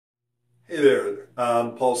Hey there,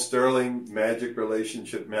 Paul Sterling, Magic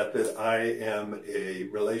Relationship Method. I am a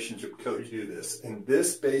relationship coach who do this. And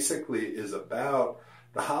this basically is about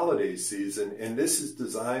the holiday season. And this is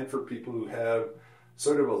designed for people who have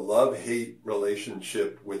sort of a love-hate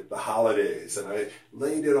relationship with the holidays. And I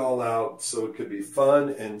laid it all out so it could be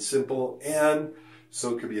fun and simple, and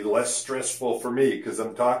so it could be less stressful for me, because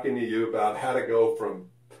I'm talking to you about how to go from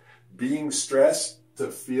being stressed to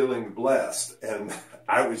feeling blessed. And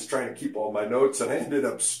I was trying to keep all my notes and I ended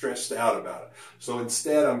up stressed out about it. So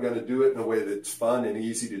instead, I'm going to do it in a way that's fun and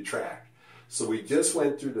easy to track. So we just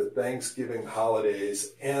went through the Thanksgiving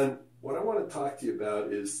holidays, and what I want to talk to you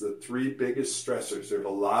about is the three biggest stressors. There's a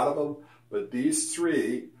lot of them, but these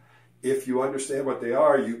three, if you understand what they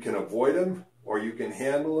are, you can avoid them, or you can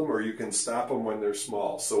handle them, or you can stop them when they're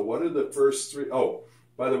small. So what are the first three? Oh,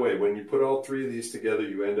 by the way, when you put all three of these together,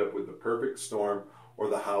 you end up with the perfect storm, or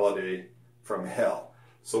the holiday from hell.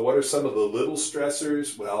 So what are some of the little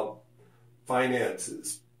stressors? Well,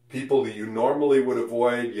 finances. People that you normally would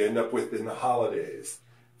avoid, you end up with in the holidays.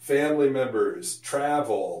 Family members,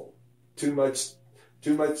 travel, too much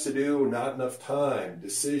to do, not enough time,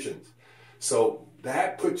 decisions. So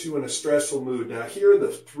that puts you in a stressful mood. Now here are the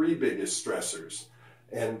three biggest stressors.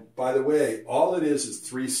 And by the way, all it is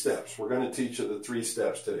three steps. We're going to teach you the three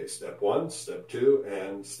steps today. Step 1, step 2,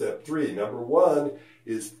 and step 3. Number 1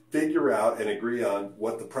 is figure out and agree on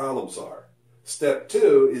what the problems are. Step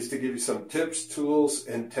 2 is to give you some tips, tools,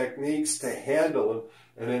 and techniques to handle them.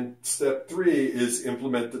 And then step 3 is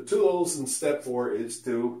implement the tools. And step 4 is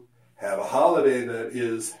to have a holiday that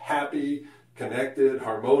is happy, connected,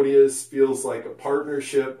 harmonious, feels like a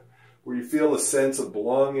partnership, where you feel a sense of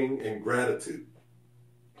belonging and gratitude.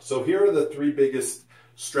 So here are the three biggest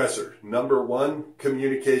stressors. Number 1,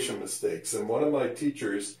 communication mistakes. And one of my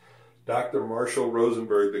teachers, Dr. Marshall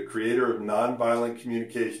Rosenberg, the creator of nonviolent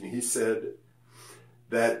communication, he said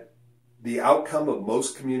that the outcome of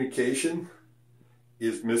most communication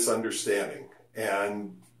is misunderstanding.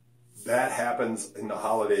 And that happens in the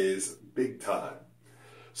holidays big time.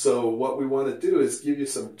 So what we want to do is give you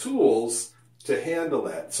some tools to handle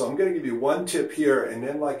that. So I'm going to give you one tip here, and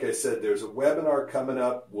then like I said, there's a webinar coming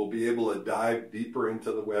up. We'll be able to dive deeper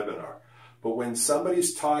into the webinar. But when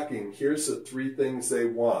somebody's talking, here's the three things they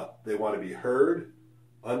want. They want to be heard,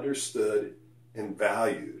 understood, and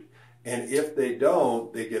valued. And if they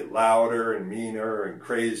don't, they get louder and meaner and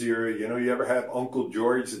crazier. You know, you ever have Uncle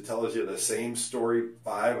George that tells you the same story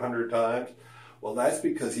 500 times? Well, that's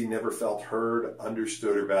because he never felt heard,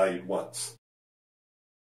 understood, or valued once.